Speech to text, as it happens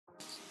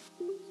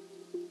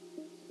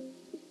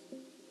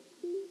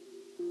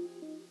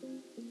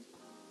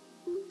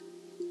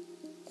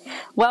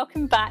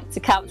Welcome back to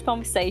Couch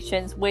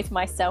Conversations with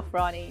myself,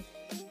 Rani.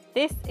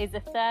 This is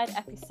the third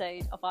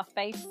episode of our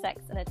Faith,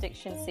 Sex and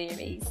Addiction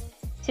series.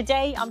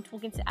 Today I'm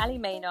talking to Ali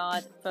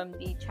Maynard from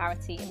the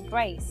charity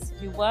Embrace,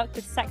 who work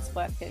with sex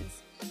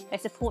workers. They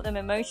support them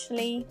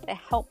emotionally, they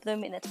help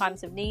them in their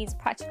times of needs,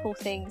 practical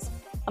things,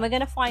 and we're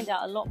going to find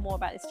out a lot more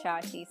about this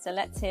charity. So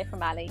let's hear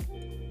from Ali.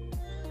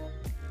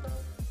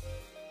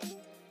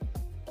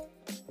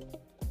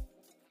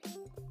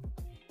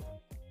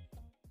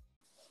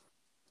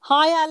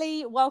 Hi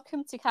Ali,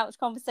 welcome to Couch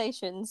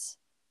Conversations.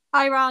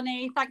 Hi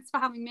Rani, thanks for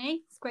having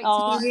me. It's great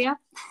to be here.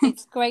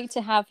 It's great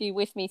to have you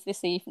with me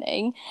this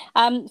evening.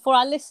 For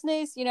our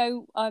listeners,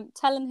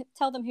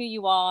 tell them who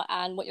you are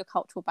and what your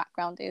cultural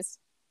background is.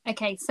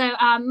 Okay, so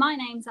my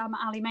name's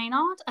Ali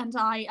Maynard and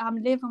I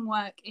live and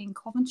work in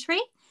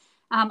Coventry.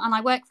 And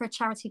I work for a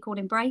charity called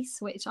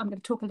Embrace, which I'm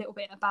going to talk a little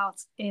bit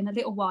about in a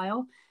little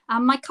while.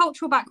 My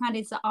cultural background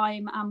is that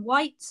I'm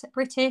white,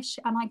 British,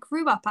 and I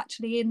grew up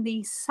actually in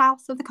the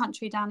south of the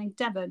country, down in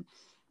Devon,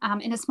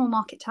 in a small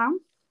market town.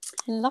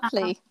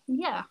 Lovely.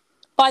 Yeah.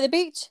 By the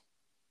beach?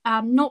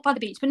 Not by the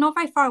beach, but not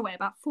very far away,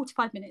 about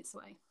 45 minutes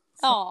away.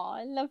 So,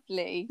 oh,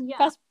 lovely. Yeah.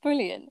 That's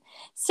brilliant.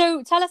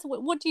 So tell us,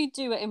 what do you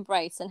do at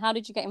Embrace and how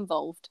did you get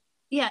involved?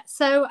 Yeah,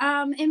 so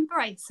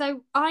Embrace.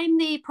 So I'm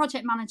the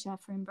project manager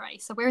for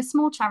Embrace. So we're a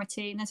small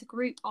charity and there's a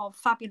group of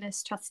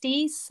fabulous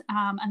trustees.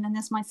 And then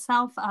there's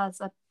myself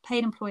as a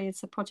paid employee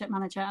as a project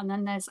manager. And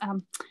then there's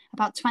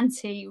about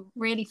 20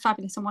 really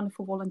fabulous and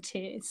wonderful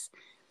volunteers.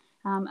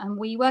 And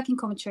we work in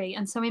Coventry.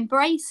 And so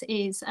Embrace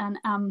is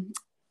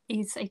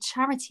a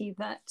charity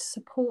that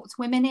supports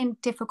women in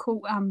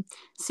difficult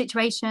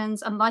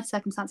situations and life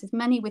circumstances,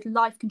 many with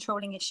life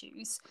controlling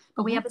issues.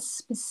 But we have a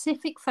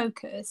specific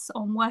focus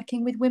on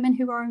working with women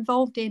who are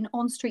involved in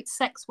on-street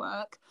sex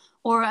work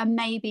or are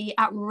maybe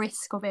at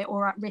risk of it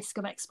or at risk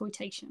of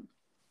exploitation.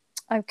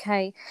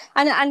 Okay.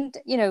 And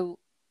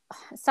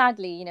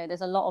sadly,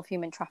 there's a lot of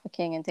human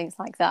trafficking and things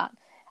like that.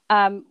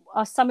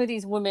 Are some of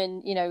these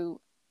women,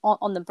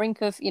 on the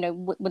brink of,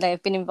 would they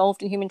have been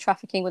involved in human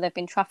trafficking? Would they have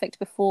been trafficked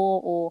before?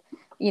 Or,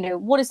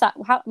 what is that?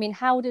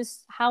 How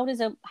does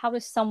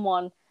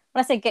someone,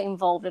 when I say get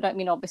involved, I don't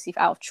mean obviously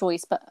out of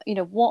choice, but,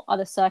 what are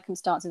the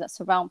circumstances that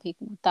surround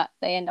people that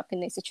they end up in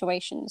these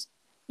situations?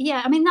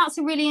 Yeah, that's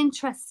a really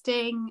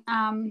interesting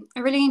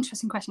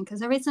question, because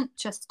there isn't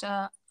just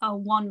a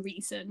one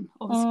reason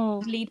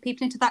to lead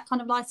people into that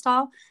kind of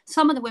lifestyle.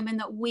 Some of the women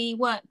that we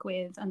work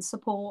with and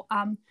support,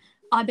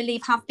 I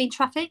believe, have been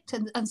trafficked,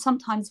 and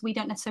sometimes we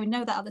don't necessarily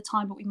know that at the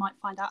time, but we might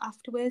find out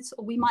afterwards,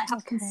 or we might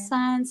have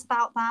concerns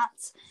about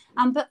that.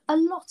 But a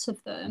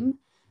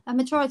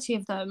majority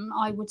of them,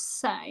 I would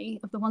say,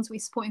 of the ones we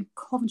support in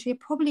Coventry are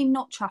probably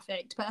not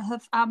trafficked, but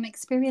have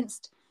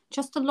experienced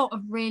just a lot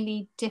of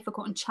really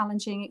difficult and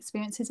challenging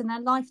experiences in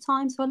their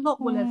lifetime. So a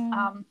lot will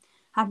have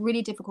had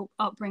really difficult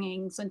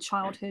upbringings and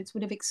childhoods,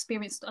 would have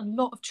experienced a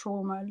lot of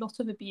trauma, a lot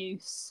of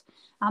abuse,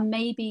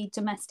 maybe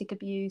domestic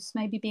abuse,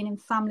 maybe being in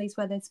families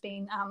where there's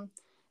been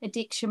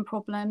addiction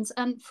problems.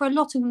 And for a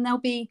lot of them, there'll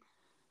be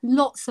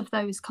lots of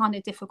those kind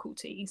of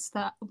difficulties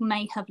that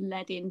may have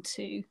led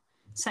into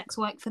sex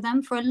work for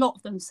them. For a lot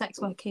of them, sex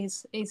work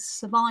is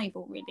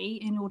survival, really,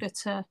 in order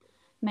to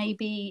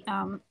maybe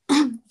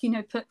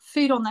put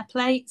food on their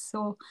plates,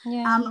 or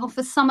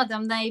for some of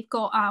them they've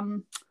got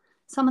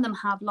some of them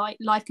have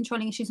life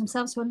controlling issues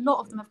themselves, so a lot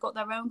of them have got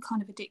their own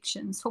kind of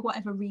addictions for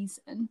whatever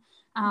reason,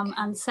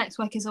 and sex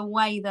work is a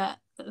way that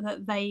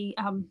they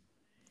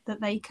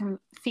can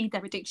feed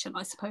their addiction,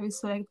 I suppose.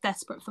 So they're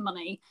desperate for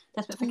money,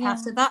 desperate for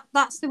cash. So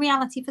that's the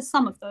reality for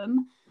some of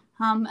them,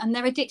 and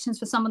their addictions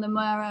for some of them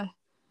are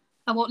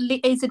what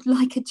is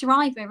like a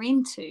driver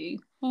into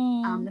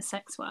the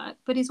sex work,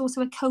 but is also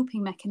a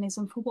coping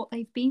mechanism for what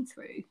they've been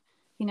through.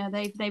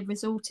 They've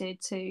resorted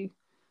to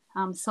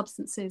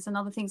substances and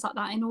other things like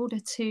that in order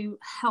to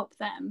help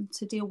them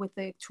to deal with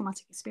the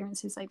traumatic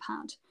experiences they've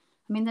had.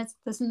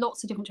 There's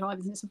lots of different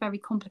drivers, and it's a very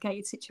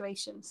complicated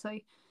situation. So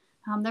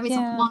there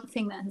isn't one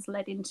thing that has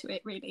led into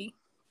it, really.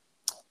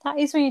 That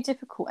is really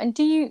difficult. And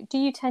do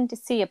you tend to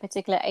see a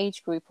particular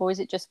age group, or is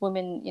it just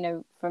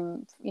women,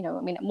 from,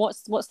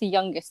 what's the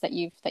youngest that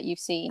you've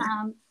seen?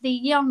 The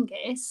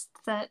youngest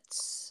that,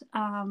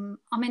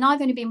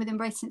 I've only been with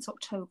Embrace since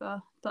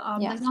October, but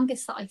the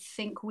youngest that I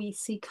think we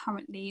see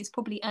currently is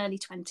probably early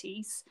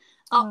 20s,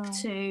 up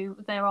to,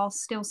 there are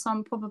still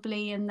some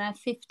probably in their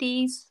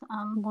 50s.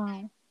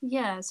 Wow.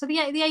 Yeah, so the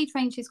age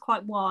range is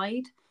quite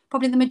wide.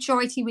 Probably the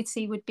majority we'd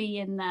see would be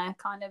in their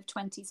kind of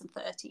 20s and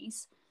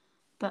 30s.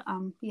 But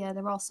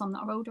there are some that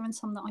are older and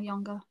some that are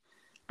younger.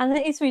 And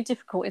it is really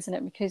difficult, isn't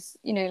it? Because,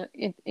 like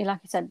you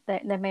said,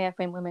 there may have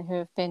been women who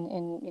have been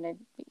in,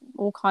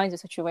 all kinds of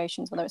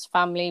situations, whether it's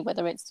family,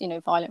 whether it's,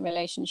 violent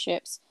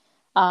relationships,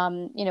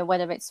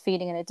 whether it's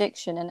feeding an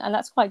addiction. And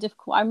that's quite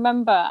difficult. I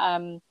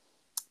remember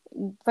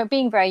for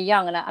being very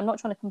young, and I'm not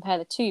trying to compare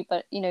the two,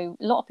 but, a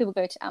lot of people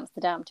go to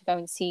Amsterdam to go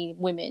and see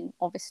women,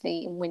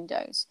 obviously, in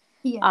windows.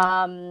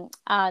 Yeah.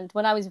 And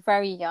when I was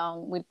very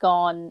young, we'd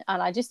gone,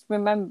 and I just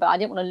remember I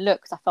didn't want to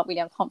look because I felt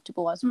really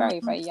uncomfortable. I was very,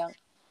 very young.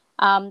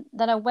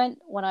 Then I went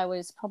when I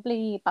was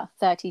probably about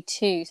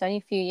 32, so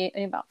only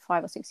about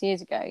 5 or 6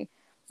 years ago.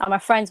 And my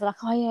friends were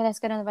like, "Oh yeah, let's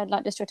go down the red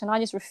light district," and I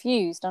just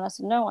refused. And I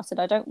said, "No," I said,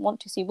 "I don't want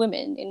to see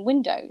women in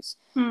windows."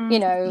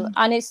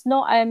 And it's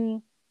not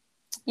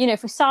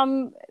for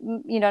some,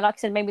 like I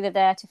said, maybe they're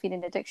there to feed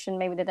an addiction,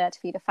 maybe they're there to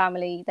feed a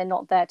family. They're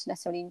not there to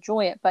necessarily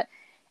enjoy it, but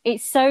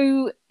it's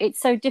so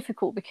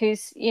difficult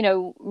because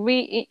when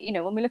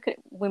we look at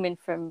women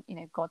from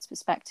God's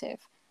perspective,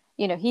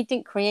 he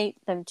didn't create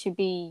them to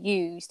be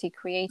used. He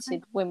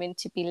created women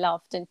to be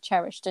loved and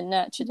cherished and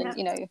nurtured,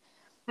 and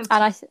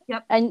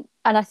Yep. and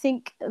I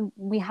think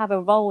we have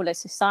a role as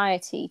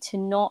society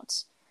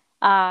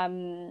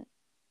um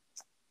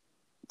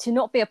to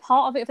not be a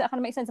part of it, if that kind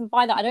of makes sense. And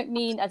by that, I don't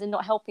mean as in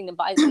not helping them,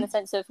 but in the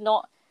sense of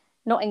not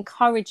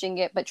encouraging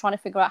it, but trying to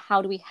figure out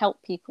how do we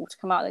help people to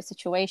come out of those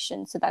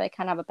situations so that they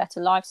can have a better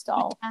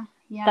lifestyle,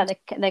 that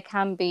they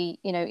can be,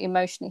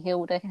 emotionally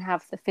healed, they can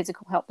have the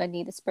physical help they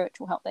need, the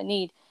spiritual help they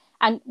need.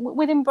 And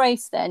with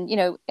Embrace, then,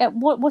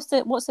 what's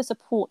the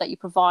support that you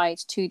provide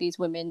to these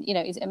women?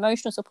 Is it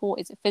emotional support?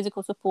 Is it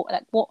physical support?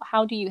 Like,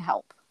 how do you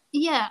help?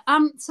 Yeah,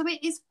 so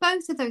it is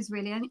both of those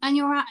really, and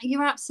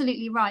you're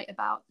absolutely right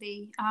about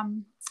the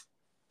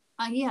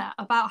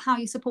about how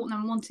you support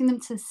them, wanting them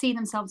to see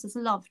themselves as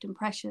loved and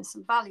precious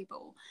and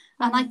valuable.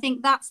 And I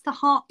think that's the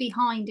heart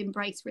behind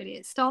Embrace. Really,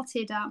 it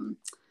started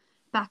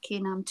back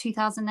in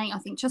 2008, I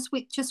think, just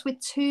with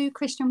two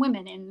Christian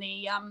women in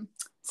the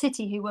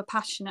city who were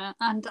passionate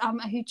and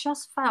who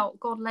just felt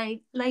God lay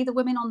the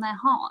women on their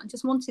heart and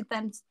just wanted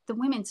the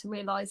women to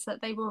realise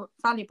that they were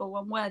valuable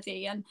and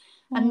worthy and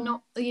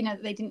not, they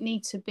didn't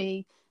need to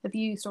be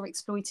abused or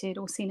exploited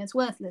or seen as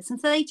worthless. And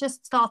so they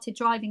just started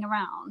driving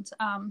around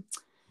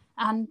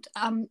and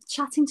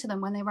chatting to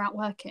them when they were out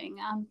working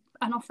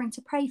and offering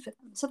to pray for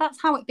them. So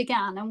that's how it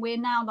began. And we're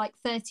now like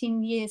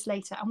 13 years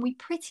later, and we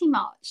pretty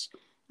much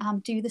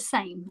do the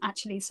same,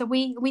 actually. So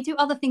we do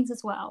other things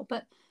as well,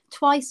 but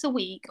twice a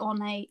week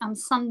on a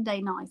Sunday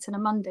night and a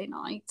Monday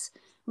night,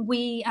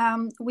 we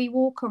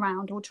walk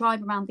around or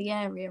drive around the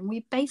area, and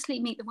we basically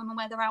meet the women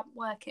where they're out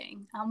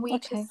working, and we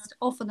just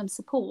offer them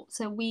support.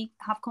 So we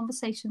have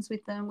conversations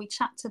with them, we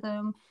chat to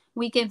them,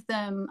 we give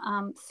them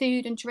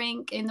food and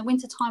drink. In the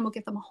wintertime, we'll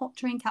give them a hot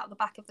drink out of the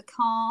back of the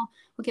car,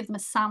 we'll give them a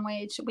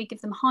sandwich, we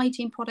give them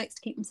hygiene products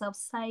to keep themselves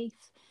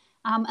safe,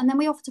 and then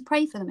we offer to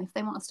pray for them if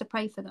they want us to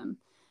pray for them.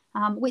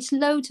 Which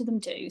loads of them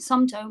do.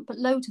 Some don't, but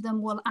loads of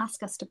them will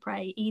ask us to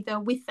pray either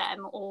with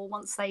them or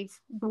once they've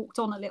walked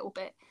on a little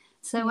bit.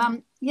 So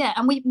and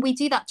we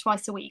do that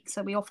twice a week.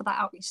 So we offer that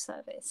outreach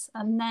service,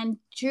 and then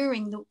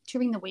during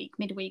the week,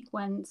 midweek,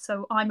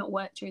 so I'm at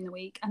work during the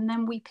week, and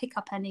then we pick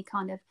up any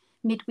kind of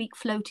midweek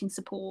floating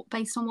support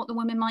based on what the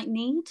women might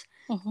need.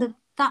 So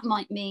that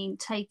might mean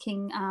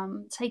taking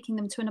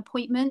them to an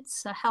appointment,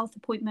 a health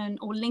appointment,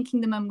 or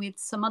linking them in with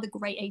some other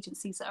great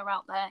agencies that are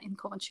out there in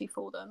Coventry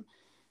for them.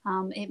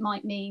 It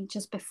might mean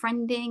just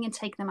befriending and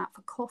taking them out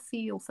for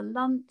coffee or for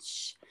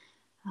lunch.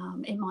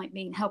 It might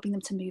mean helping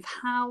them to move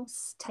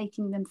house,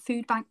 taking them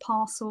food bank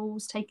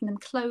parcels, taking them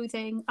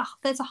clothing.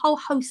 There's a whole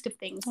host of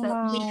things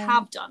that we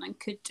have done and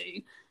could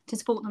do to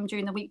support them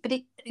during the week. But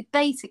it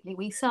basically,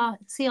 we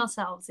see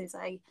ourselves as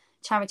a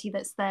charity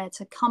that's there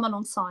to come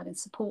alongside and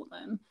support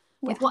them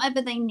with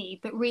whatever they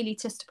need, but really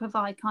just to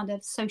provide kind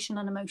of social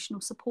and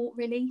emotional support,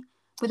 really,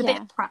 with a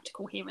bit of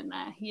practical here and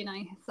there,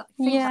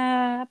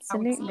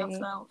 absolutely.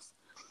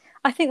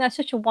 I think that's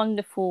such a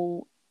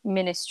wonderful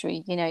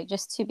ministry,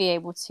 just to be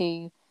able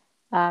to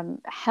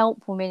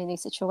help women in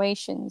these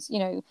situations.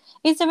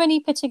 Is there any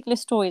particular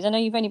stories? I know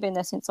you've only been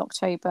there since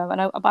October,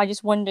 but I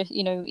just wonder,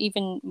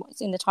 even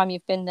in the time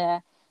you've been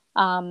there,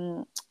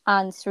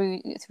 and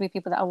through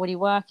people that are already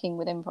working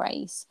with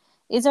Embrace,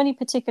 is there any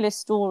particular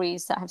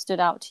stories that have stood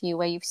out to you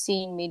where you've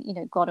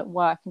seen God at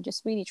work and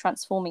just really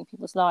transforming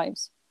people's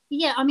lives?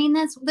 Yeah, I mean,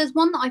 there's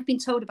one that I've been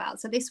told about.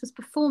 So this was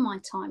before my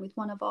time with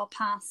one of our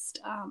past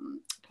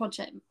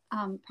project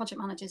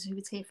managers who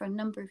was here for a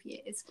number of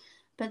years.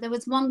 But there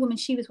was one woman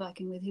she was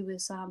working with who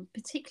was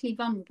particularly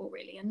vulnerable,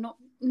 really, and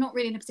not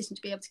really in a position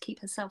to be able to keep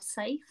herself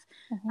safe.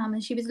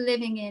 And she was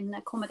living in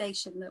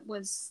accommodation that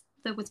was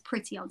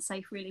pretty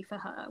unsafe, really, for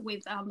her,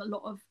 with a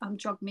lot of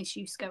drug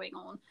misuse going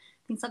on,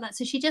 things like that.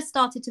 So she just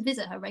started to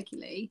visit her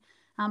regularly,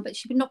 but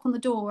she would knock on the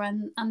door,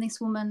 and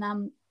this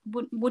woman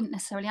wouldn't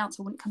necessarily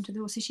answer, wouldn't come to the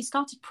door. So she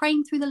started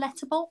praying through the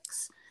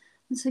letterbox,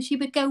 and so she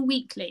would go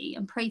weekly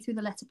and pray through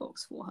the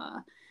letterbox for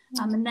her.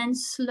 And then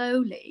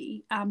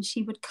slowly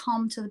she would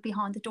come to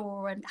behind the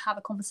door and have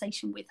a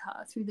conversation with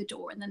her through the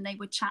door, and then they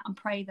would chat and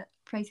pray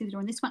through the door.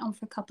 And this went on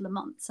for a couple of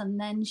months, and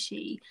then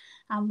she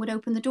would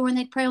open the door and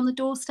they'd pray on the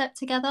doorstep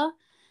together.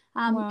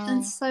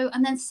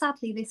 And then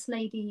sadly this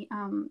lady,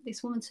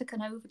 this woman took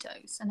an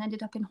overdose and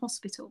ended up in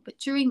hospital. But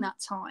during that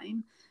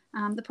time,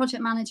 the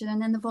project manager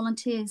and then the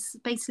volunteers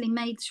basically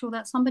made sure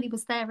that somebody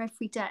was there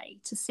every day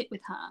to sit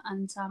with her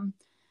and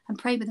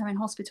pray with her in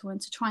hospital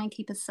and to try and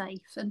keep her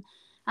safe.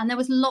 And there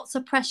was lots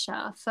of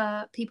pressure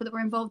for people that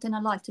were involved in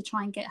her life to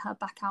try and get her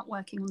back out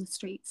working on the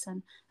streets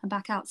and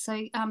back out.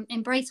 So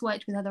Embrace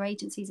worked with other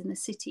agencies in the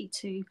city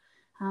to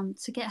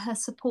to get her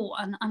support.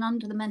 And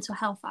under the Mental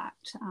Health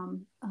Act,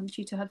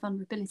 due to her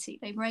vulnerability,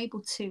 they were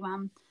able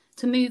to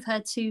move her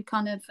to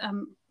kind of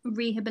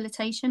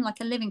rehabilitation,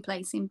 like a living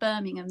place in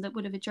Birmingham that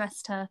would have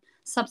addressed her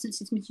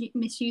substance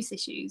misuse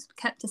issues,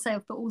 kept her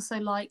safe, but also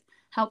like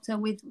helped her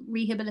with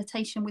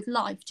rehabilitation with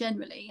life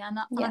generally. And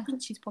I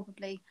think she's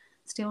probably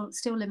still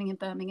living in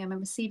Birmingham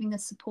and receiving the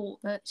support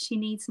that she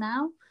needs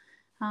now.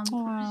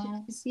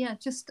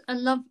 Just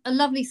a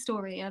lovely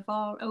story of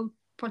our old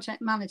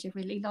project manager,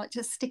 really, like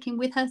just sticking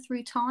with her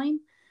through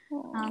time.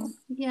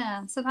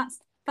 So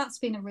that's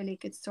been a really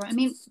good story. I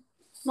mean,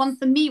 one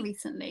for me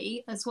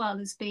recently as well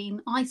has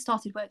been, I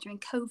started work during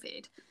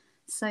COVID,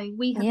 so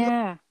we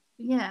had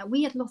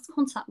we had lost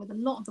contact with a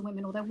lot of the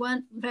women, or there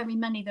weren't very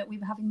many that we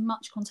were having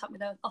much contact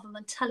with other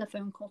than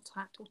telephone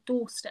contact or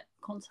doorstep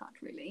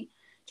contact really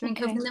during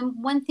COVID. And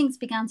then when things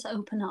began to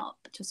open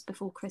up just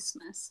before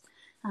Christmas,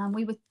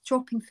 we were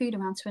dropping food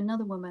around to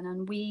another woman,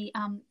 and we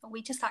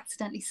just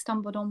accidentally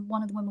stumbled on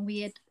one of the women we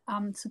had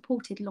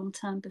supported long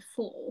term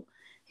before,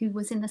 who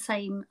was in the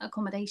same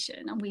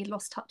accommodation, and we had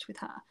lost touch with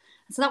her.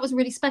 And so that was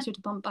really special to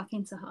bump back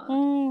into her.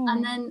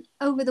 And then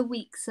over the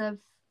weeks of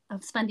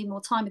spending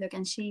more time with her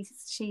again, she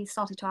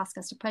started to ask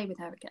us to pray with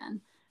her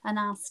again, and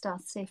asked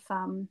us if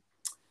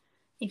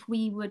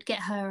we would get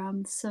her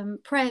some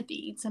prayer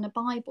beads and a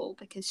Bible,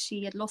 because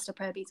she had lost her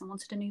prayer beads and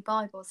wanted a new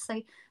Bible.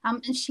 So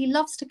and she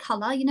loves to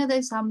colour, you know,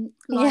 those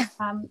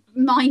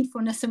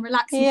mindfulness and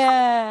relaxing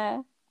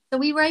colours. So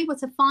we were able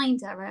to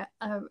find her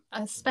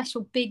a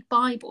special big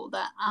Bible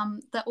that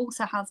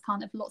also has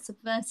kind of lots of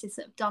verses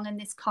that have done in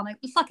this kind of,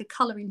 it's like a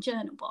colouring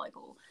journal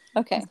Bible.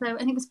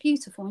 And it was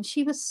beautiful, and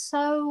she was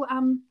so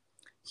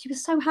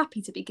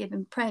happy to be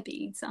given prayer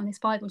beads and this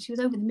Bible. She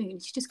was over the moon.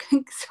 She just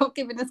couldn't stop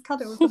giving us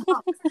cuddles and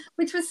hugs,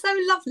 which was so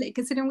lovely,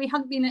 considering we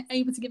hadn't been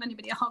able to give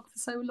anybody a hug for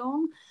so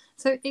long.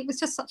 So it was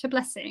just such a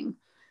blessing.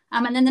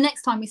 And then the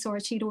next time we saw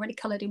her, she'd already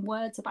coloured in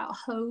words about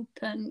hope,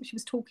 and she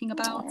was talking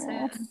about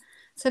it.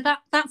 So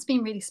that's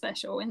been really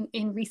special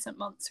in recent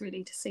months,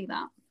 really, to see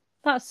that.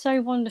 That's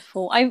so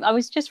wonderful. I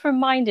was just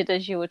reminded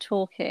as you were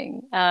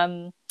talking,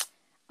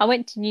 I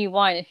went to New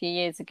Wine a few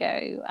years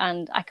ago,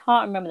 and I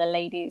can't remember the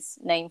lady's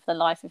name for the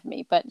life of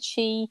me, but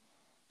she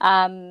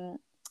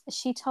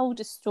told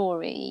a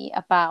story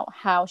about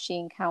how she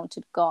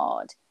encountered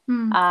God.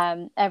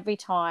 Every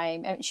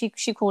time,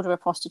 she called her a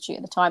prostitute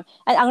at the time,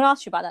 and I'm going to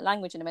ask you about that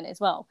language in a minute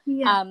as well.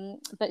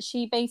 But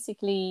she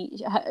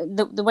basically,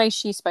 the way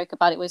she spoke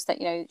about it was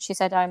that, you know, she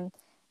said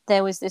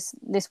there was this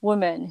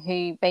woman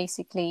who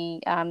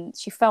basically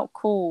she felt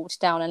called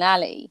down an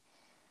alley.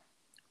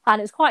 And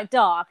it was quite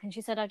dark, and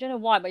she said, I don't know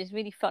why, but I just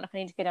really felt like I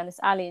need to go down this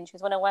alley. And she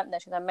was, when I went there,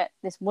 I met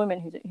this woman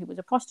who was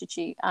a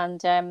prostitute,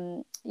 and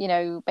you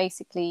know,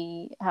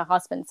 basically her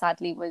husband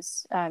sadly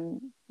was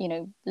you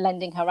know,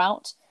 lending her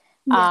out,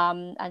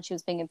 and she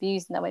was being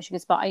abused in that way. She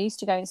goes, but I used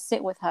to go and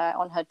sit with her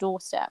on her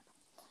doorstep,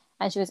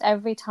 and she goes,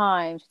 every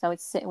time I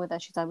would sit with her,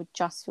 she said, I would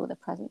just feel the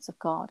presence of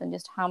God and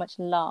just how much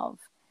love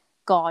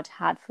God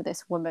had for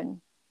this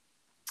woman.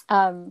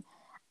 And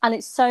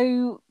it's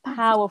so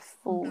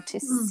powerful to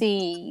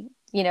see,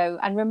 you know,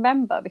 and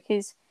remember,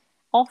 because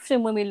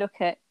often when we look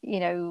at,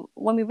 you know,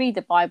 when we read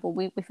the Bible,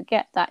 we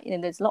forget that, you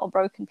know, there's a lot of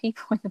broken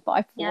people in the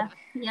Bible,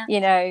 you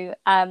know,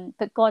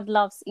 but God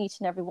loves each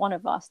and every one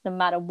of us, no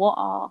matter what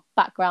our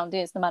background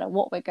is, no matter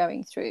what we're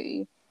going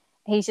through.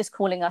 He's just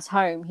calling us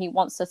home. He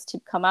wants us to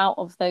come out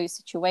of those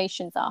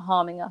situations that are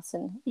harming us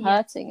and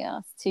hurting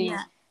us to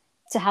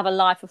have a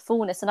life of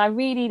fullness. And I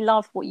really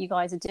love what you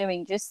guys are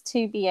doing, just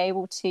to be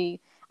able to,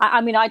 I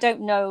mean, I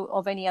don't know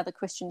of any other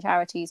Christian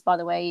charities, by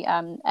the way,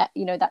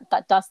 you know,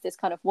 that does this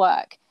kind of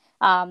work,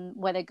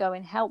 where they go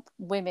and help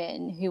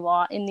women who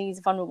are in these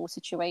vulnerable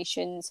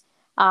situations,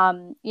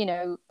 you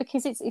know,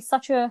 because it's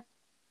such a,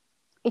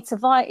 it's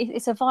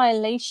a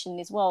violation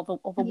as well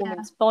of a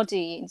woman's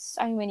body in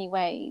so many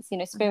ways, you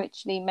know,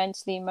 spiritually,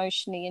 mentally,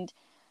 emotionally. And,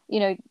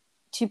 you know,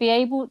 to be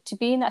able to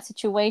be in that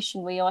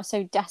situation where you are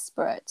so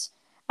desperate,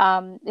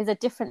 there's a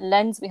different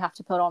lens we have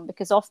to put on,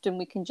 because often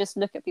we can just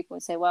look at people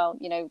and say, well,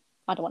 you know,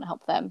 I don't want to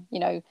help them, you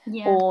know,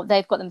 or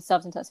they've got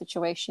themselves into that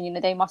situation, you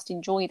know, they must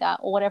enjoy that,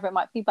 or whatever it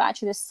might be. But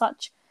actually there's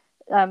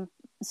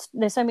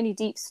so many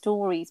deep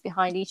stories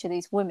behind each of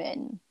these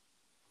women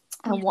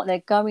and what they're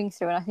going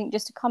through. And I think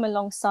just to come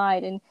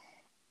alongside and,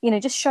 you know,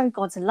 just show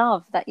God's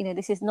love, that, you know,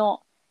 this is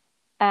not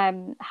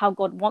how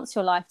God wants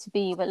your life to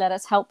be, but let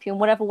us help you in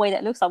whatever way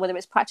that looks like, whether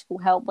it's practical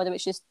help, whether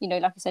it's just, you know,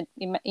 like I said,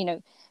 you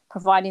know,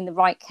 providing the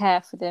right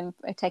care for them,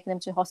 taking them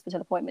to hospital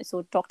appointments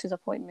or doctor's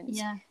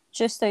appointments,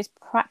 just those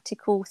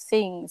practical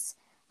things,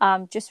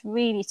 just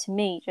really, to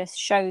me, just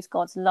shows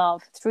God's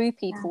love through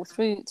people,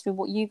 through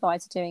what you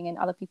guys are doing and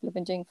other people have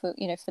been doing for,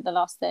 you know, for the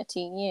last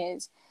 13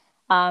 years.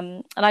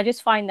 And I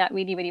just find that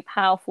really, really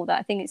powerful, that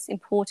I think it's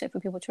important for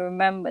people to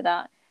remember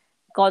that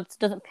God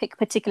doesn't pick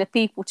particular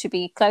people to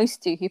be close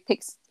to. He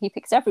picks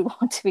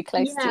everyone to be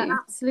close to. Yeah,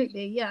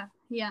 absolutely.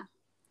 Yeah.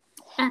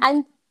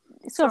 And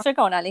so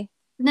go on, Ali.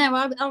 No,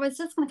 I was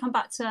just going to come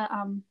back to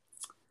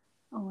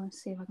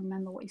let's see if I can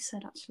remember what you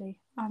said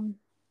actually.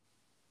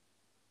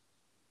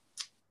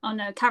 Oh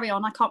no, carry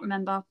on. I can't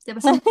remember. There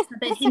was something that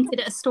they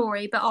hinted at a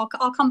story, but I'll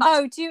come back.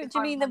 Oh, do you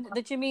mean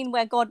do you mean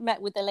where God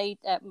met with the lady,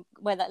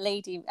 where that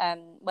lady,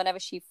 whenever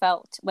she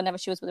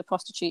was with a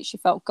prostitute, she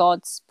felt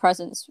God's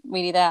presence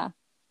really there?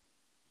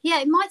 Yeah,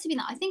 it might have been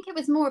that. I think it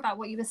was more about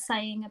what you were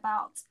saying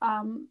about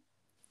them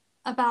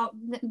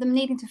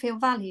needing to feel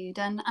valued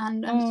and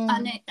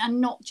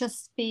not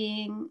just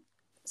being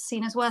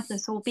seen as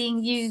worthless or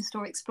being used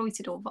or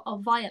exploited or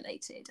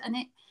violated. And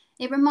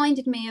it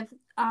reminded me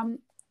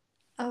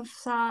of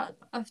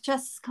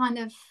just kind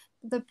of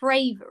the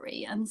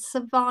bravery and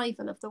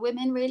survival of the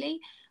women, really,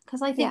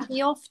 because I think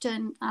we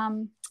often I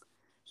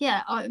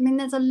mean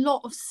there's a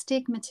lot of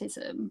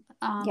stigmatism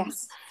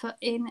for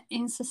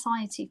in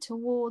society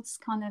towards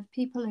kind of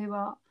people who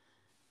are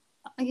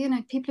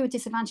people who are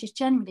disadvantaged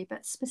generally,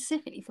 but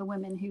specifically for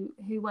women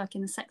who work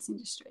in the sex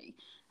industry.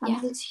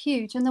 It's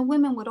huge, and the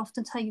women would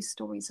often tell you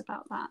stories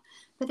about that.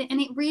 And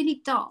it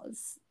really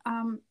does,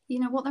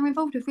 what they're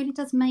involved with really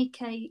does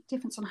make a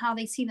difference on how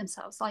they see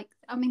themselves. Like,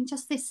 I mean,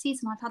 just this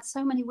season, I've had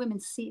so many women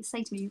say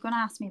to me, "You're going to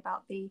ask me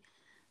about the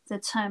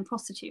term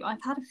prostitute."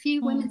 I've had a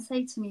few women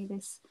say to me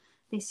this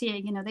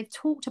year, they've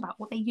talked about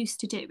what they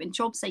used to do and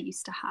jobs they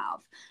used to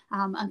have,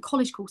 and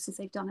college courses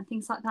they've done and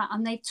things like that,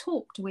 and they've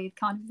talked with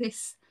kind of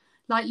this,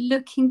 like,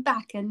 looking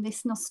back and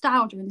this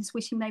nostalgia and this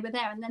wishing they were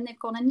there, and then they've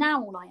gone, and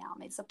now all I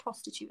am is a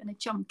prostitute and a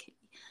junkie.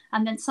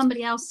 And then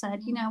somebody else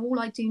said, all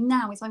I do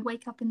now is I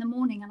wake up in the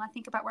morning and I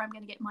think about where I'm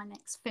going to get my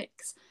next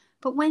fix.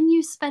 But when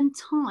you spend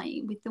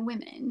time with the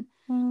women,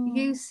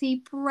 you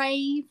see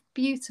brave,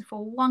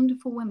 beautiful,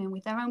 wonderful women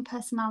with their own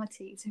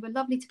personalities who are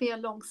lovely to be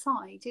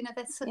alongside.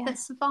 They're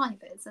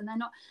survivors, and they're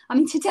not. I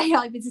mean, today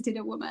I visited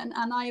a woman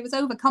and I was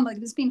overcome. It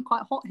was been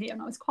quite hot here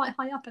and I was quite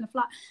high up in a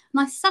flat,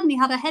 and I suddenly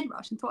had a head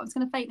rush and thought I was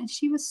going to faint. And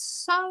she was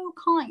so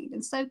kind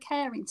and so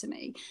caring to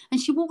me.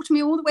 And she walked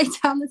me all the way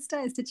down the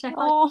stairs to check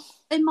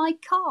in my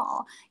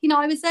car.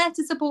 I was there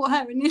to support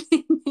her and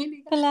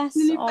nearly on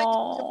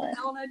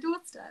her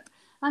doorstep.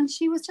 And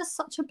she was just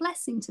such a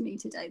blessing to me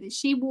today that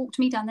she walked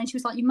me down. Then she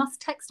was like, "You must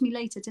text me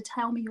later to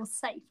tell me you're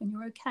safe and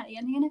you're okay."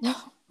 And,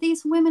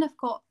 these women have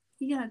got,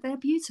 they're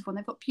beautiful and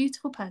they've got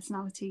beautiful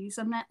personalities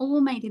and they're all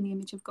made in the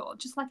image of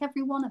God, just like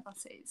every one of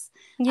us is.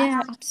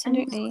 Yeah,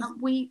 absolutely.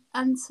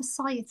 And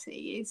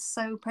society is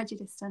so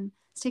prejudiced and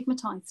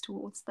stigmatized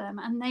towards them.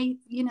 And they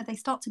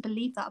start to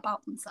believe that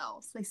about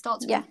themselves. They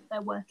start to believe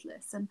they're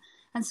worthless. And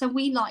so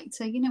we like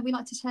to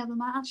tell them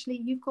that actually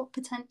you've got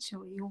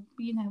potential.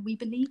 We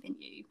believe in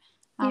you.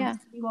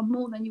 You are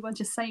more than you were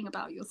just saying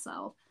about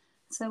yourself.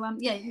 So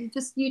you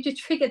just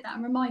triggered that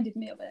and reminded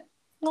me of it.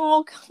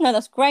 Oh no,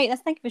 that's great.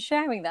 Thank you for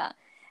sharing that.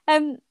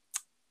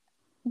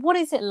 What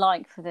is it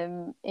like for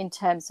them in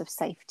terms of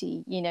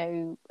safety?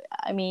 I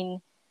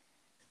mean,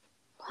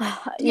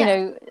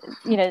 I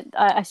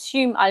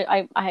assume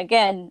I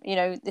again,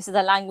 this is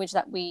a language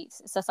that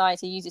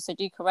society uses, so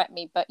do correct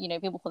me, but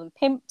people call them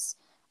pimps,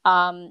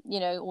 or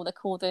they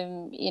call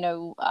them,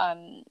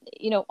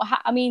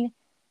 I mean,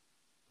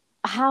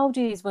 how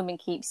do these women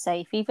keep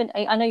safe? Even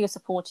I know you're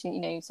supporting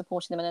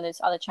them, and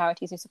there's other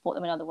charities who support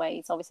them in other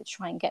ways, obviously, to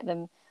try and get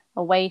them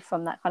away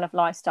from that kind of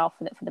lifestyle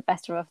for the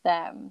better of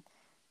them.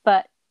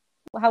 But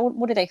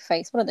what do they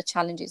face? What are the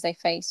challenges they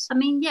face? I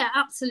mean, yeah,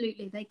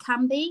 absolutely, they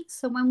can be.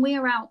 So when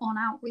we're out on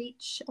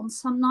outreach, on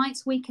some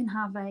nights we can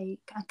have a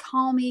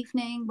calm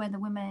evening where the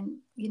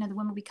women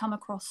we come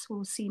across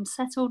will seem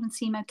settled and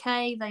seem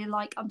okay. They're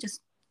like, I'm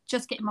just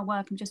getting my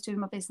work, I'm just doing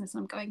my business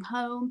and I'm going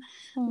home.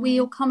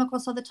 We'll come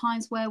across other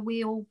times where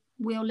we'll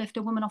lift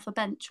a woman off a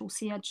bench or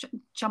see her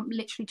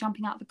literally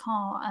jumping out of the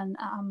car and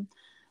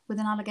with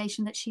an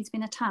allegation that she's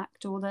been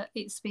attacked or that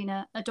it's been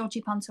a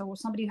dodgy punter or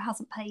somebody who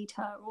hasn't paid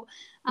her, or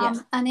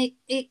and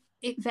it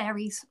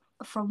varies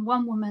from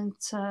one woman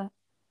to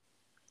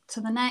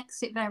the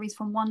next. It varies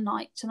from one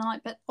night to the night,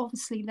 but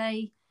obviously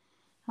they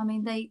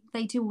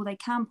do all they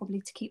can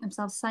probably to keep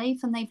themselves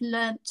safe, and they've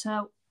learnt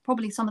to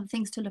probably some of the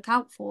things to look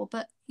out for,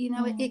 but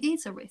it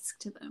is a risk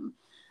to them,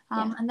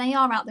 and they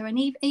are out there, and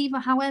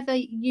even however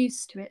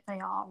used to it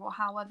they are, or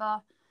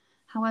however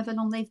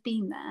long they've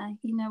been there,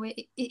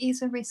 it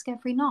is a risk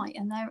every night,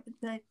 and there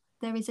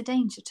is a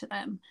danger to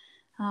them,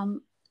 I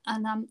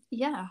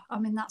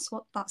mean that's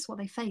what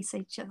they face.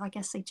 I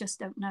guess they just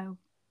don't know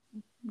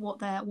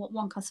what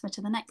one customer to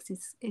the next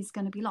is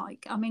going to be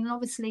like. I mean,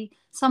 obviously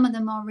some of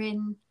them are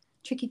in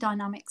tricky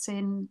dynamics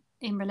in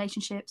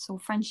relationships or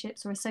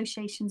friendships or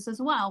associations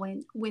as well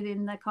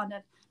within the kind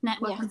of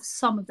network. And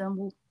some of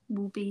them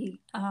will be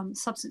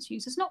substance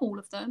users, not all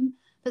of them,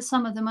 but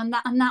some of them, and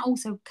that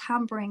also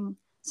can bring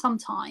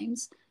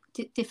sometimes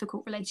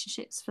difficult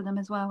relationships for them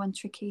as well, and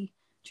tricky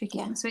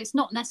things. So it's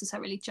not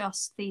necessarily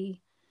just the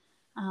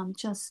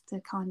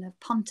kind of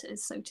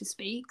punters, so to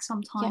speak.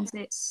 Sometimes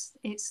it's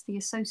the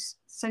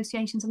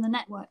associations and the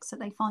networks that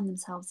they find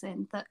themselves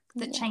in that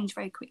change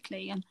very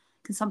quickly and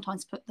can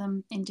sometimes put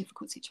them in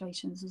difficult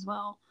situations as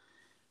well.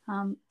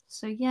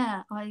 It's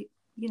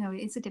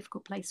a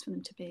difficult place for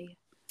them to be.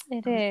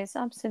 It is,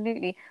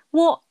 absolutely.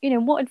 What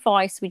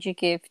advice would you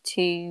give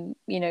to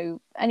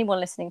anyone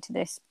listening to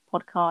this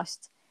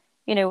podcast,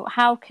 you know,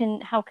 how can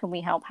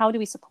we help? How do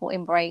we support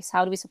Embrace?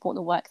 How do we support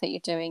the work that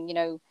you're doing? You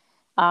know,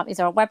 is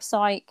there a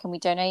website? Can we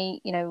donate?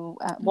 You know,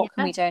 what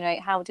can we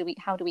donate? How do we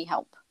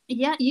help?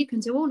 Yeah, you can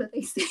do all of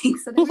these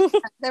things. So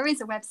there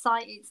is a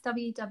website. It's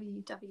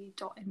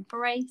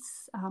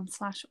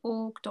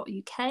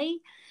www.embrace/org.uk,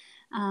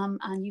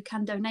 and you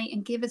can donate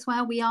and give as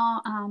well.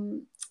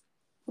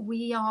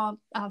 We are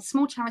a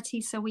small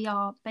charity, so we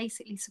are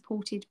basically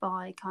supported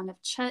by kind of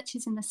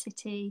churches in the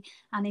city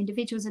and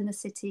individuals in the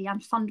city,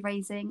 and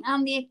fundraising,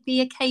 and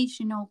the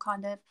occasional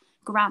kind of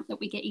grant that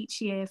we get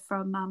each year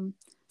from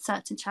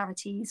certain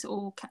charities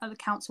or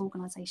council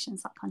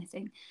organisations, that kind of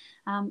thing.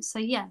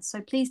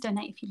 So please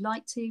donate if you'd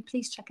like to.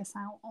 Please check us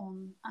out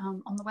on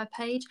the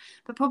webpage.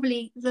 But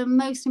probably the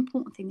most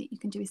important thing that you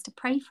can do is to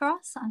pray for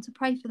us and to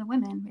pray for the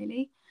women,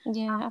 really.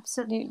 Yeah,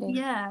 absolutely.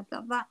 Yeah,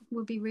 that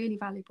would be really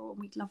valuable, and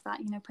we'd love that.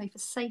 You know, pray for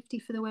safety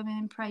for the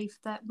women. Pray for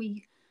that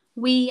we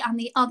and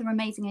the other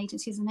amazing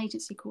agencies, an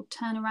agency called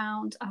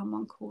Turnaround,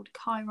 one called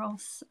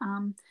Kairos,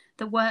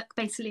 that work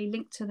basically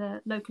linked to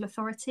the local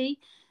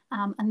authority.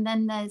 And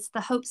then there's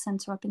the Hope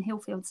Centre up in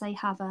Hillfields. They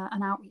have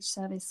an outreach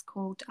service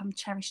called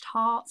Cherished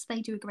Hearts.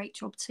 They do a great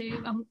job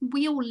too. And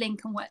we all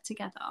link and work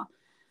together.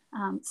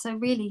 So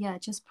really, yeah,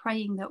 just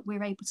praying that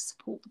we're able to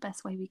support the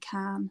best way we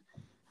can,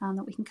 and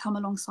that we can come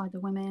alongside the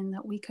women,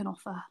 that we can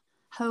offer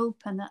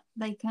hope, and that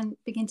they can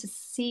begin to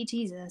see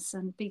Jesus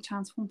and be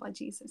transformed by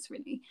Jesus,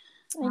 really.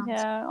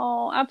 Yeah,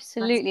 oh,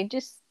 absolutely.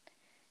 Just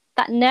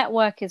that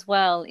network as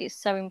well is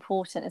so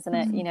important, isn't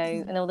it? You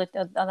know, and all the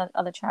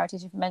other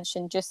charities you've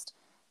mentioned, just,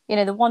 you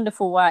know, the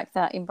wonderful work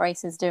that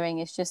Embrace is doing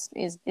is just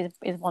is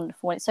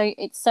wonderful.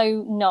 It's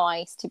so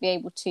nice to be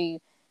able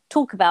to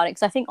talk about it,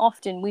 because I think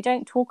often we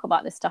don't talk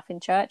about this stuff in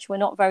church. We're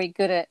not very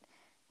good at,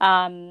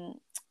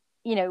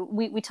 you know,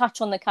 we touch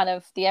on the kind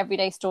of the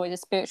everyday stories of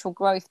spiritual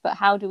growth, but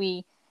how do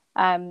we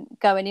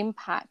go and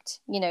impact,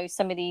 you know,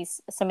 some of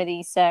these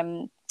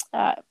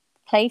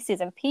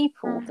places and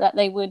people, that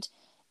they would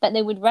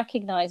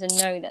recognize and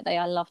know that they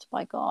are loved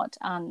by God.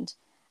 And,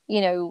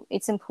 you know,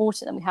 it's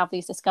important that we have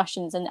these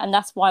discussions, and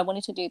that's why I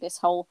wanted to do this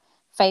whole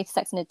faith,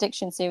 sex and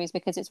addiction series,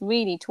 because it's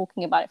really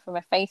talking about it from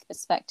a faith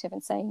perspective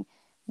and saying,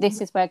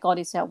 this is where God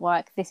is at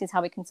work, this is how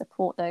we can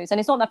support those. And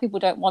it's not that people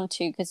don't want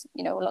to, because,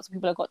 you know, lots of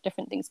people have got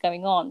different things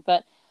going on,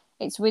 but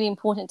it's really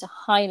important to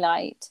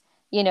highlight,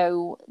 you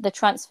know, the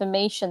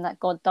transformation that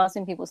God does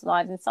in people's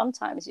lives. And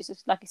sometimes it's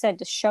just, like I said,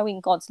 just showing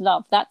God's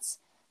love. That's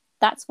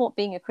what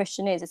being a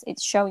Christian is.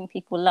 It's showing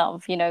people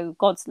love, you know,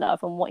 God's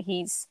love, and what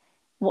he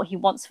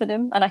wants for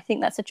them. And I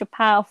think that's such a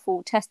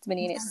powerful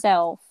testimony in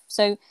itself.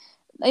 So,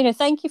 you know,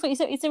 thank you for. Is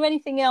there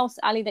anything else,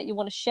 Ali, that you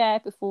want to share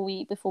before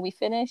we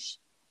finish?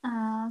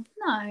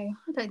 No, I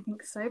don't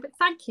think so. But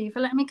thank you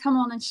for letting me come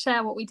on and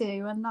share what we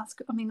do, and that's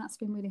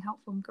been really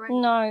helpful and great.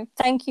 No,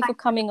 thank you for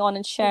coming on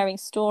and sharing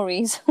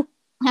stories.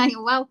 Yeah,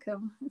 you're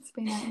welcome. It's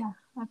been a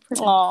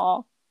privilege.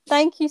 Aww.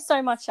 Thank you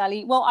so much,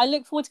 Ali. Well, I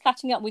look forward to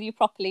catching up with you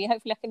properly.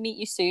 Hopefully I can meet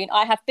you soon.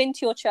 I have been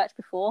to your church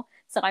before,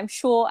 so I'm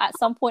sure at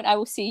some point I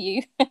will see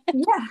you.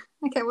 Yeah.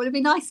 Okay, well, it'd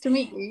be nice to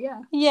meet you.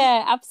 Yeah.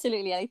 Yeah,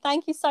 absolutely, Ali.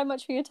 Thank you so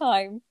much for your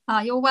time.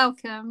 You're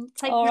welcome.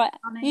 Take All care, right.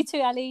 Annie. You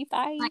too, Ali.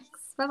 Bye. Thanks.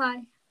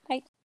 Bye-bye.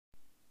 Bye.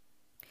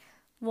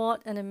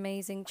 What an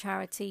amazing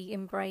charity,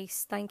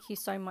 Embrace. Thank you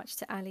so much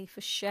to Ali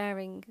for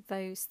sharing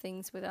those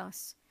things with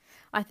us.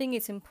 I think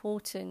it's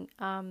important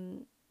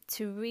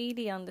to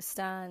really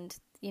understand,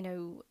 you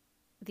know,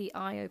 the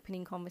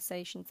eye-opening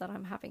conversations that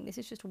I'm having. This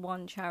is just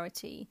one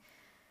charity,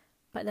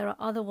 but there are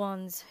other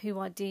ones who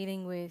are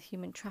dealing with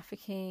human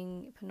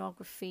trafficking,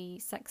 pornography,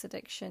 sex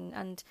addiction,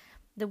 and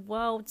the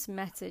world's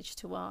message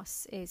to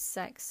us is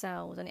sex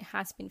sells, and it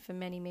has been for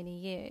many, many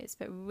years.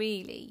 But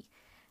really,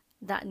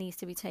 that needs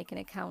to be taken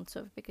account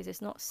of, because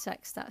it's not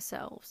sex that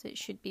sells. It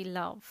should be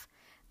love,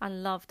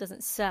 and love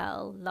doesn't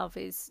sell. Love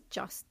is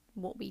just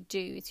what we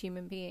do as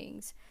human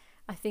beings.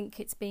 I think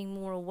it's being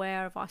more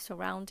aware of our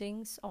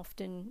surroundings.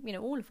 Often, you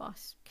know, all of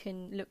us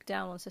can look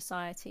down on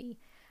society,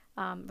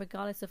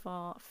 regardless of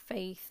our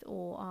faith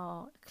or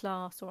our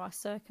class or our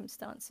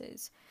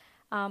circumstances.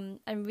 And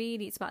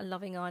really, it's about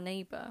loving our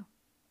neighbour.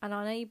 And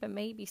our neighbour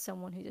may be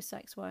someone who's a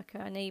sex worker.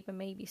 Our neighbour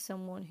may be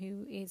someone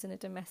who is in a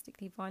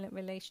domestically violent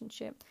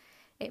relationship.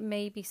 It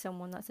may be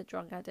someone that's a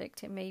drug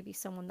addict. It may be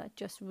someone that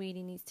just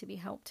really needs to be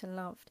helped and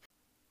loved.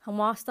 And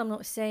whilst I'm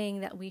not saying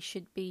that we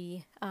should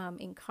be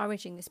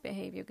encouraging this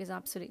behaviour, because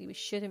absolutely we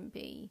shouldn't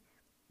be,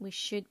 we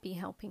should be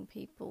helping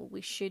people. We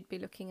should be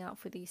looking out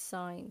for these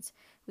signs.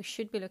 We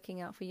should be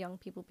looking out for young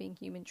people being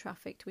human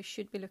trafficked. We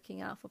should be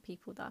looking out for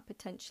people that are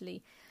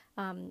potentially,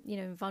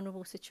 in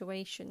vulnerable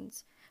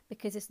situations,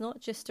 because it's not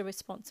just a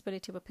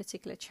responsibility of a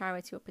particular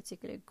charity or a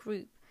particular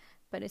group,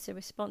 but it's a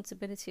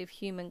responsibility of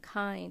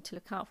humankind to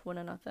look out for one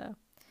another.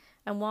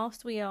 And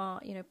whilst we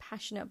are,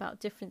 passionate about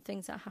different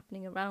things that are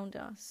happening around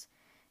us,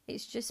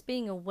 it's just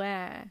being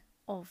aware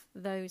of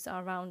those that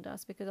are around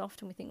us, because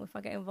often we think, well, if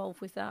I get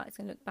involved with that, it's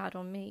going to look bad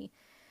on me.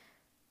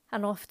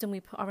 And often we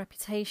put our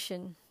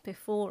reputation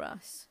before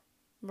us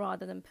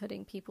rather than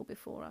putting people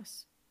before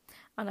us.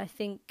 And I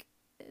think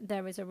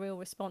there is a real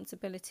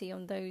responsibility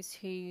on those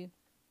who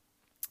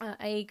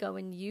go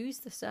and use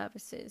the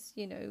services.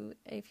 You know,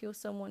 if you're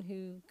someone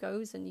who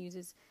goes and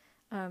uses,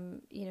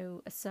 you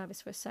know, a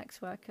service for a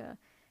sex worker,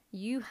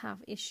 you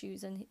have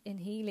issues in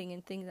healing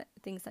and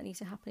things that need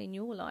to happen in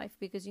your life,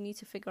 because you need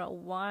to figure out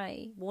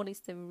why, what is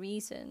the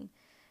reason,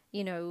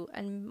 you know.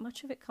 And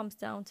much of it comes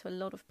down to a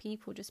lot of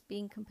people just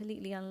being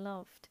completely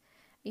unloved.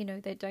 You know,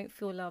 they don't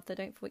feel loved, they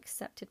don't feel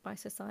accepted by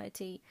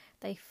society,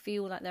 they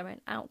feel like they're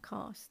an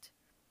outcast.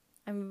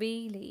 And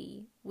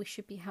really, we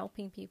should be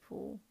helping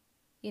people.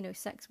 You know,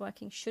 sex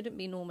working shouldn't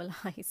be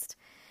normalized.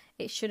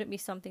 It shouldn't be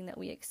something that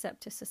we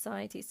accept as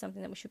society. It's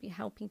something that we should be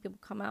helping people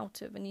come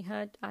out of. And you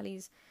heard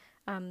Ali's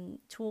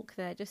talk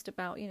there just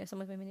about, you know,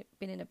 some of them have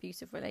been in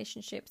abusive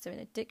relationships, they're in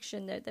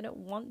addiction, they don't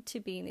want to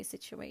be in these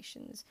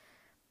situations,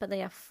 but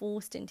they are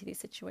forced into these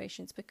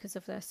situations because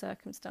of their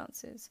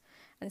circumstances.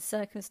 And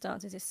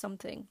circumstances is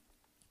something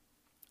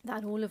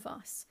that all of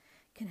us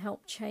can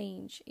help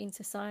change in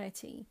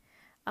society.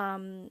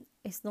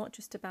 It's not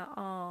just about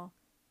our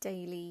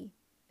daily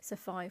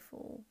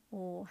survival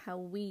or how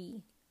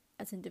we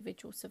as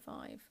individuals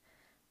survive,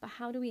 but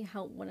how do we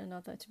help one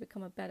another to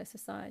become a better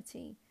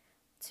society,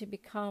 to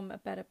become a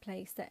better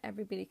place that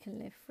everybody can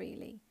live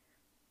freely.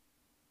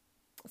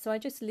 So I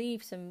just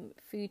leave some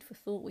food for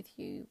thought with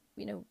you.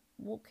 You know,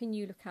 what can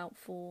you look out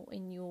for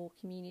in your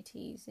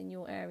communities, in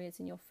your areas,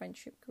 in your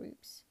friendship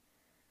groups?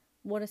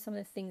 What are some of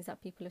the things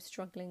that people are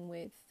struggling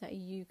with that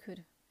you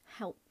could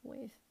help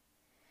with?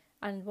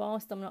 And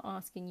whilst I'm not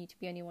asking you to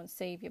be anyone's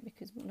saviour,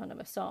 because none of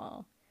us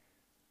are,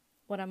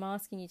 what I'm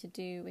asking you to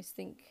do is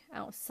think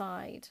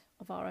outside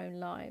of our own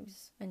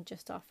lives and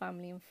just our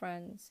family and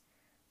friends.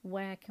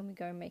 Where can we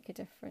go and make a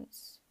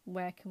difference?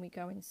 Where can we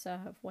go and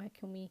serve? Where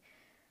can we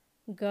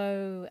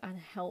go and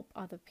help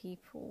other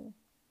people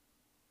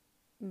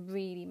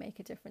really make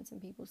a difference in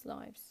people's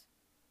lives?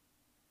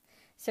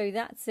 So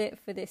that's it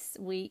for this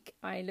week.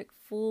 I look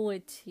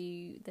forward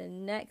to the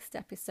next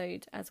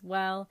episode as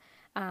well,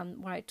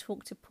 where I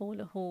talk to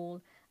Paula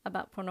Hall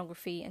about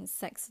pornography and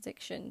sex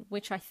addiction,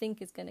 which I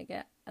think is going to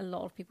get a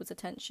lot of people's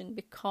attention,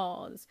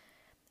 because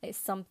it's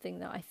something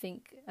that I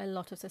think a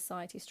lot of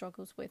society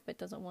struggles with but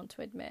doesn't want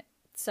to admit.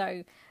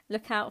 So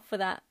look out for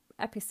that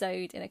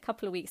episode in a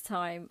couple of weeks'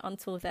 time.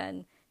 Until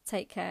then,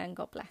 take care and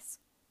God bless.